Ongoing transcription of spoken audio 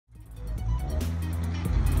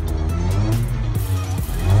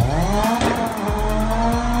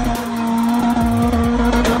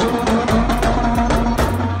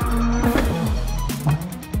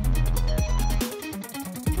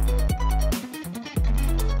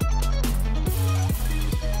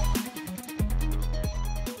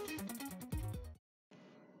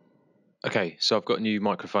Okay, so I've got a new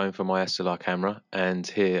microphone for my SLR camera, and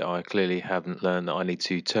here I clearly haven't learned that I need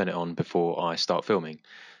to turn it on before I start filming.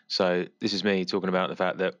 So this is me talking about the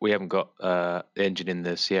fact that we haven't got the engine in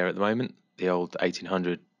the Sierra at the moment. The old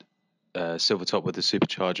 1800 silver top with the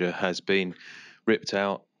supercharger has been ripped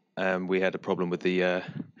out, and we had a problem with the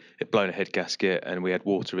it blown a head gasket, and we had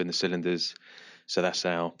water in the cylinders. So that's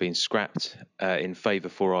now been scrapped in favour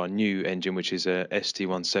for our new engine, which is a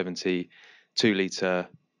ST170 2-litre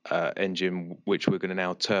engine, which we're going to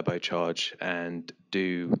now turbocharge and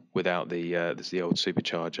do without the old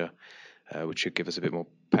supercharger, which should give us a bit more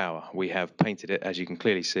power. We have painted it, as you can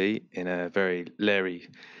clearly see, in a very leery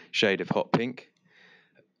shade of hot pink,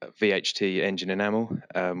 VHT engine enamel.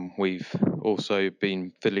 We've also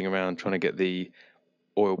been fiddling around trying to get the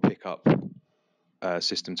oil pickup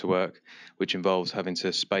system to work, which involves having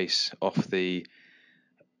to space off the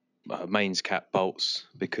mains cap bolts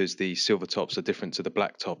because the silver tops are different to the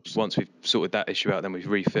black tops. Once we've sorted that issue out, then we've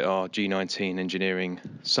refit our G19 engineering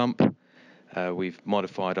sump. We've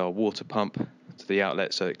modified our water pump to the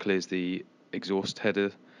outlet so it clears the exhaust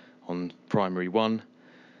header on primary 1.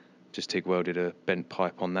 Just TIG welded a bent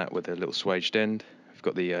pipe on that with a little swaged end. We've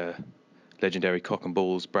got the legendary cock and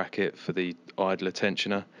balls bracket for the idler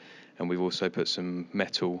tensioner, and we've also put some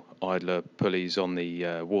metal idler pulleys on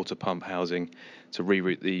the water pump housing to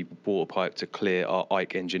reroute the water pipe to clear our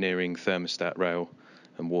Ike engineering thermostat rail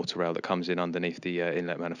and water rail that comes in underneath the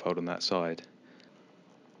inlet manifold on that side.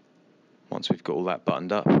 Once we've got all that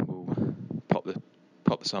buttoned up, we'll pop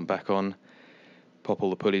the sump back on, pop all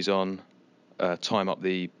the pulleys on, time up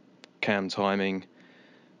the cam timing.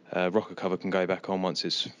 Rocker cover can go back on once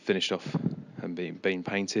it's finished off and been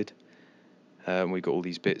painted. We've got all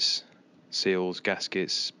these bits, seals,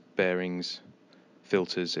 gaskets, bearings,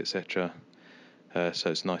 filters, etc. So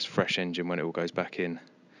it's a nice fresh engine when it all goes back in.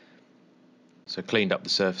 So cleaned up the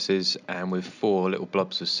surfaces, and with 4 little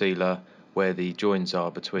blobs of sealer where the joins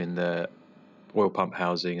are between the oil pump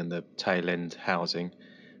housing and the tail end housing,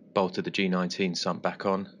 bolted the G19 sump back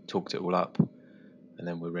on, torqued it all up, and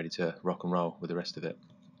then we're ready to rock and roll with the rest of it.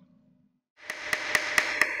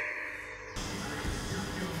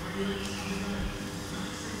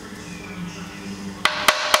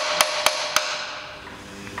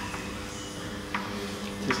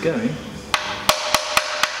 It's going.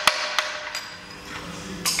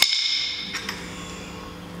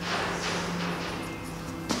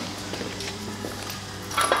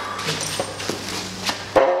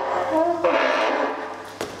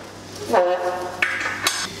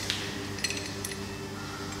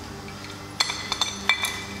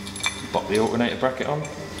 Pop the alternator bracket on.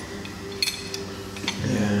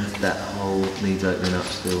 Yeah, that hole needs opening up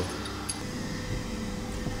still.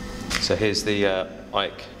 So here's the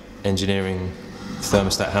Ike engineering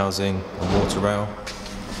thermostat housing and water rail.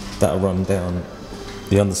 That'll run down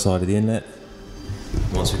the underside of the inlet.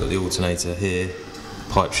 Once we've got the alternator here,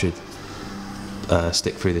 pipe should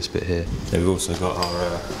stick through this bit here. Then we've also got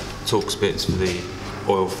our Torx bits for the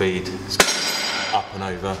oil feed up and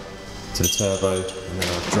over to the turbo, and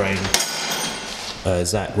then our drain.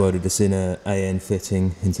 Zach welded this in a AN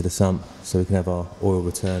fitting into the sump so we can have our oil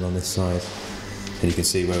return on this side. And you can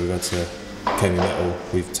see where we've had to came metal,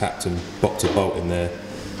 we've tapped and bopped a bolt in there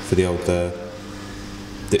for the old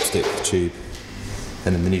dipstick tube,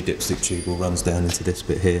 and then the new dipstick tube all runs down into this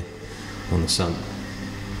bit here on the sump.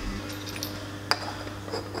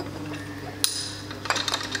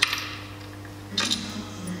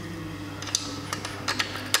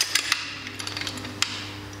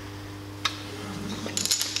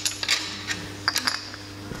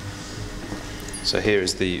 So here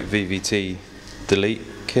is the VVT delete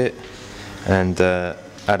kit, and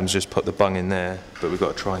Adam's just put the bung in there, but we've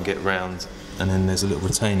got to try and get round, and then there's a little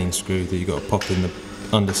retaining screw that you've got to pop in the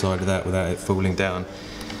underside of that without it falling down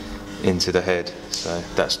into the head. So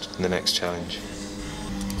that's the next challenge.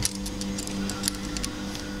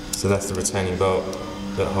 So that's the retaining bolt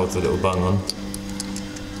that holds the little bung on.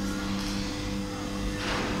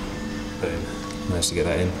 Boom, managed to get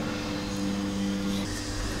that in.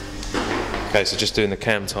 Okay, so just doing the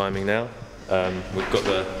cam timing now. We've got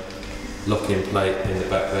the lock-in plate in the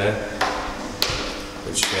back there,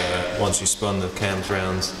 which once you spun the cams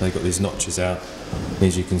round, they've got these notches out.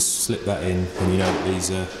 Means you can slip that in, and you know that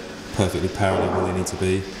these are perfectly parallel where they need to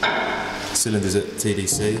be. Cylinders at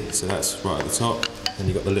TDC, so that's right at the top. And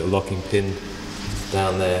you've got the little locking pin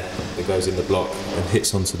down there that goes in the block and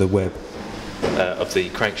hits onto the web of the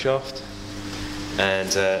crankshaft.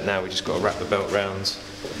 And now we just got to wrap the belt round.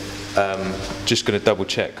 Just going to double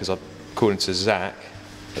check, because according to Zach,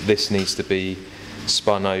 this needs to be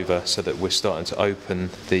spun over so that we're starting to open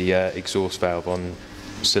the exhaust valve on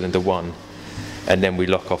cylinder 1, and then we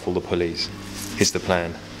lock off all the pulleys, is the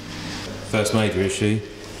plan. First major issue,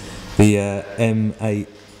 the M8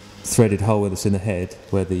 threaded hole that's in the head,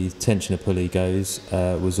 where the tensioner pulley goes,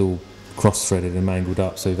 was all cross-threaded and mangled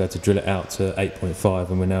up, so we've had to drill it out to 8.5,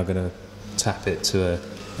 and we're now going to tap it to a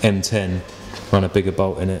M10, run a bigger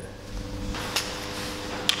bolt in it.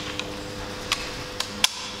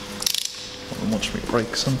 Watch me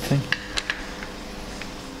break something.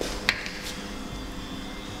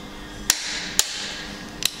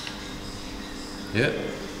 Yep.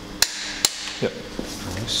 Yep.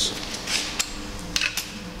 Nice.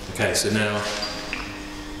 Okay, so now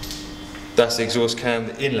that's the exhaust cam.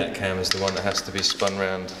 The inlet cam is the one that has to be spun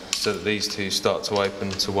round so that these two start to open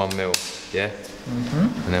to 1 mil. Yeah?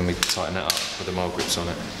 Mm-hmm. And then we tighten that up with the mole grips on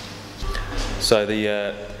it. So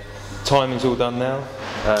the timing's all done now.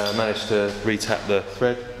 Managed to re-tap the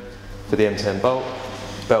thread for the M10 bolt.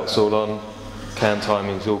 Belt's all on. Cam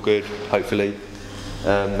timing's all good, hopefully.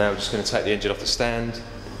 Now we're just going to take the engine off the stand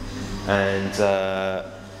and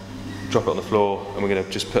drop it on the floor, and we're going to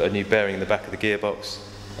just put a new bearing in the back of the gearbox,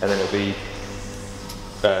 and then it'll be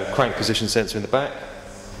crank position sensor in the back,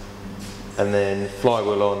 and then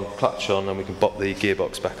flywheel on, clutch on, and we can bop the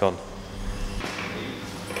gearbox back on.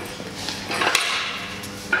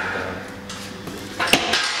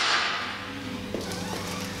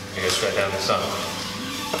 You go straight down the sun.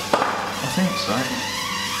 I think so.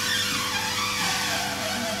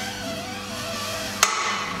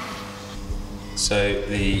 So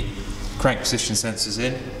the crank position sensor's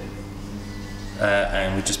in,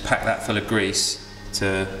 and we just pack that full of grease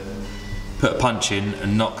to put a punch in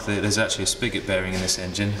and knock there's actually a spigot bearing in this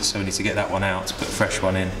engine, so we need to get that one out to put a fresh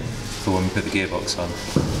one in for when we put the gearbox on.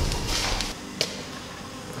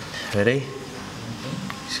 Ready?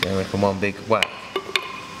 Just going to make one big whack.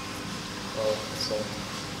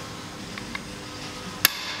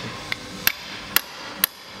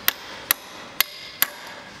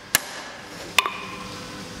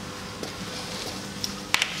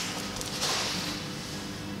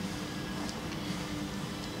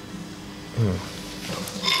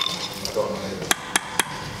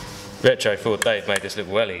 Retro Ford Dave made this look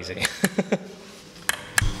well easy.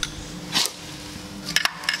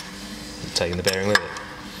 Taking the bearing with it?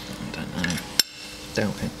 I don't know.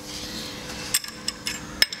 Doubt it.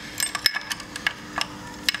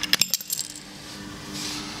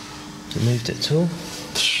 Has it moved it at all?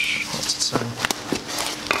 What's it say?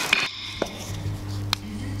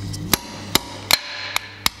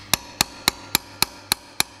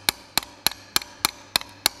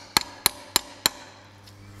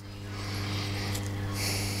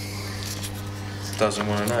 Doesn't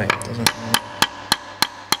want to know. Doesn't know.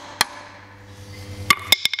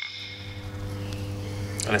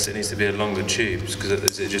 Unless it needs to be a longer tube, because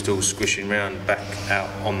is it just all squishing round back out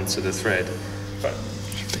onto the thread? But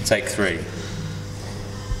take 3.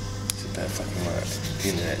 Does it better fucking work? The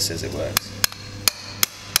internet says it works.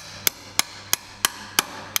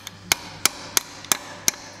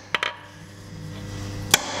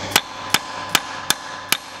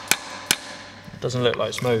 Doesn't look like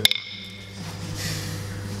it's moving.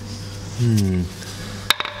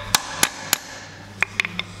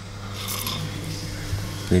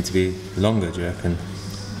 Need to be longer, do you reckon?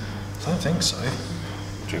 I don't think so. Do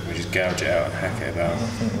you reckon we just gouge it out and hack it about? I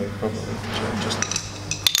think we probably should just...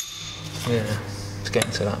 Yeah, it's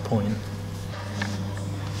getting to that point.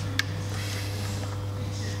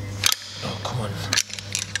 Oh, come on.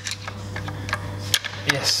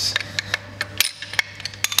 Yes.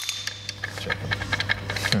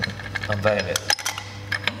 Unveil it.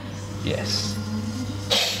 Yes.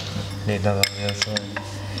 Need another on the other side.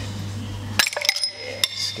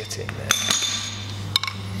 Yes, get in there.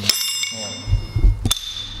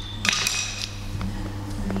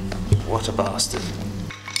 What a bastard.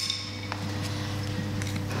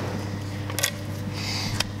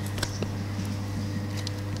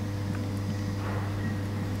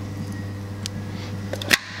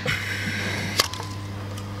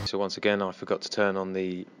 So once again, I forgot to turn on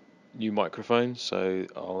the new microphone, so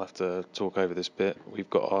I'll have to talk over this bit. We've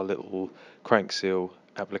got our little crank seal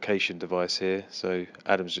application device here, so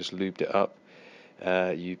Adam's just lubed it up.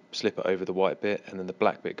 You slip it over the white bit, and then the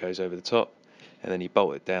black bit goes over the top, and then you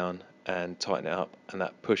bolt it down and tighten it up, and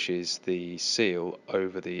that pushes the seal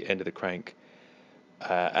over the end of the crank,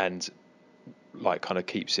 and like kind of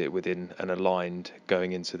keeps it within and aligned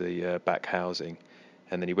going into the back housing.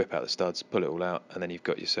 And then you whip out the studs, pull it all out, and then you've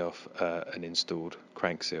got yourself an installed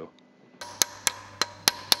crank seal.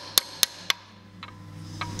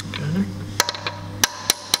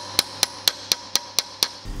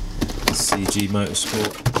 CG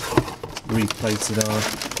Motorsport replated our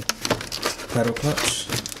paddle clutch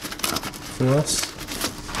for us.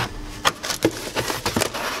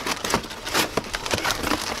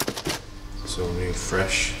 It's all new,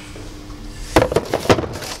 fresh.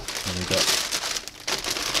 And we got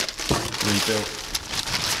rebuilt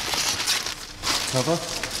cover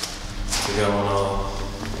to go on our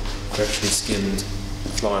freshly skinned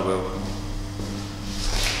flywheel.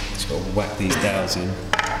 Just got to whack these dowels in.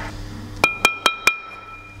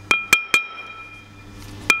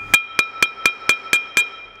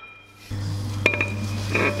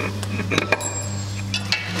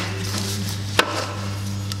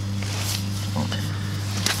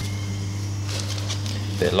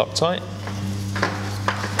 Bit of Loctite.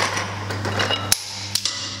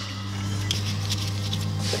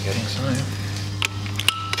 They're getting some.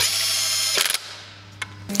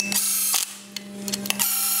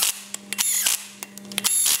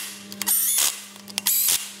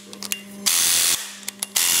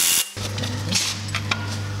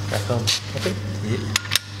 Back on. Okay. Yeah.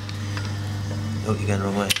 Oh, you're going the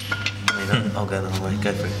wrong way. No, I'll go the wrong way.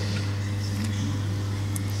 Go for it.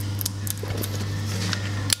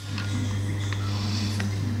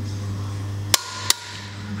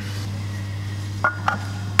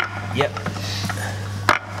 Yep.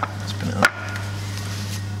 Spin it up.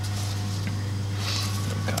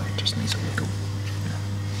 There we go, it just needs a wiggle.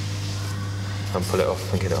 And pull it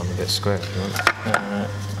off and get it on a bit square if you want.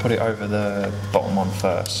 Put it over the bottom one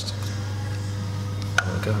first.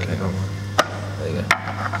 There we go. Okay, there you go.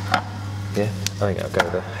 Yeah, I think I'll go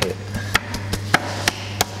there. Hit.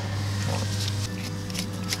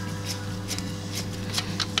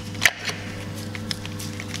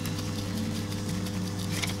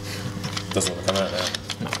 Doesn't want to come out now.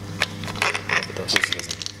 No. If it does. Of course it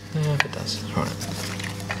doesn't. Yeah, if it does. Right.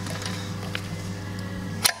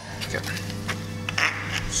 Okay.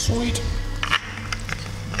 Sweet.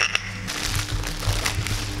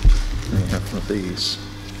 And you have one of these.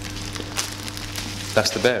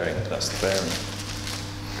 That's the bearing. That's the bearing.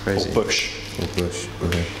 Crazy. Or bush. Or bush.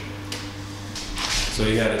 Okay. So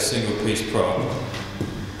we had a single piece prop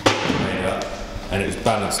made up, and it was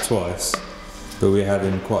balanced twice, but we were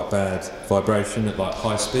having quite bad vibration at like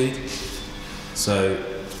high speed. So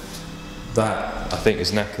that I think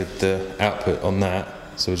has knackered the output on that.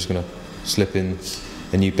 So we're just going to slip in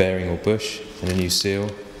a new bearing or bush and a new seal,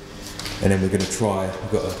 and then we're going to try.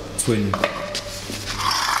 We've got a twin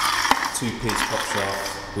two-piece pop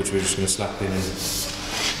shaft, which we're just going to slap in and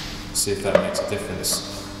see if that makes a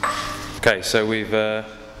difference. Okay, so we've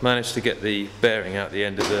managed to get the bearing out the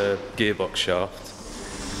end of the gearbox shaft,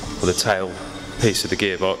 or the tail piece of the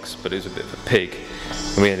gearbox, but it was a bit of a pig,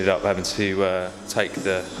 and we ended up having to take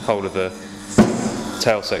the whole of the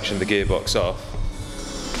tail section of the gearbox off,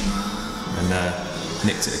 and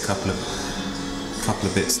nicked it a couple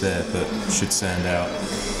of bits there, but should sand out.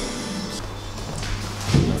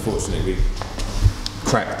 Unfortunately, we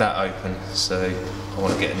cracked that open, so I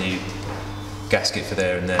want to get a new gasket for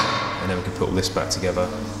there, and then we can put all this back together,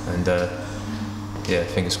 and yeah,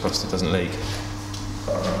 fingers crossed it doesn't leak.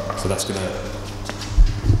 So that's gonna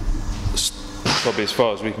probably as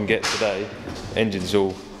far as we can get today. Engine's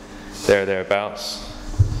all there or thereabouts.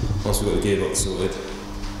 Once we've got the gearbox sorted,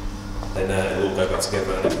 then it'll all go back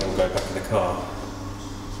together and everything will go back in the car.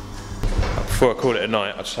 Before I call it a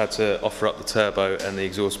night, I just had to offer up the turbo and the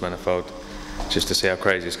exhaust manifold just to see how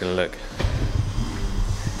crazy it's going to look.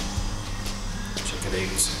 Check it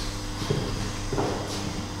out.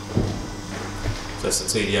 So that's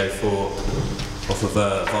the TD04 off of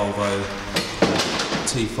a Volvo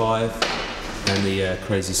T5 and the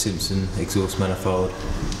Crazy Simpson exhaust manifold.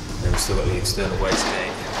 And we've still got the external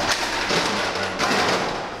wastegate.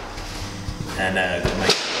 And going to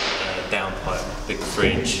make a downpipe, big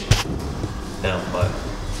 3-inch downpipe.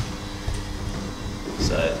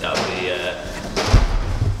 So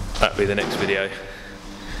That'll be the next video.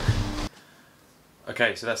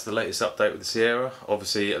 Okay, so that's the latest update with the Sierra.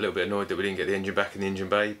 Obviously a little bit annoyed that we didn't get the engine back in the engine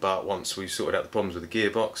bay, but once we've sorted out the problems with the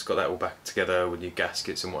gearbox, got that all back together with new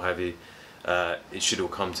gaskets and what have you, it should all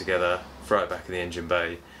come together, throw it back in the engine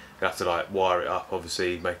bay. We'll have to like wire it up,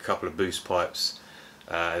 obviously, make a couple of boost pipes,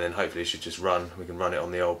 and then hopefully it should just run. We can run it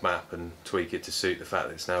on the old map and tweak it to suit the fact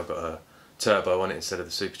that it's now got a turbo on it instead of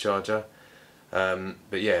the supercharger.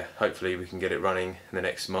 But yeah, hopefully we can get it running in the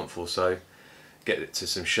next month or so, get it to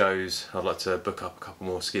some shows. I'd like to book up a couple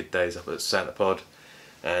more skid days up at Santa Pod,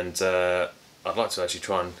 and I'd like to actually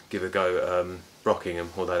try and give a go at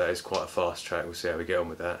Rockingham, although that is quite a fast track. We'll see how we get on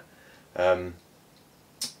with that.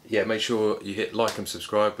 Yeah, make sure you hit like and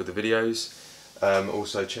subscribe with the videos.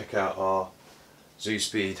 Also check out our Zoo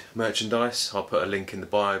Speed merchandise. I'll put a link in the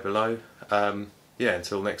bio below. Yeah,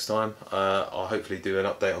 until next time, I'll hopefully do an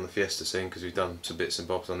update on the Fiesta soon because we've done some bits and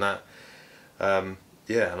bobs on that.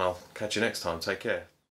 Yeah, and I'll catch you next time. Take care.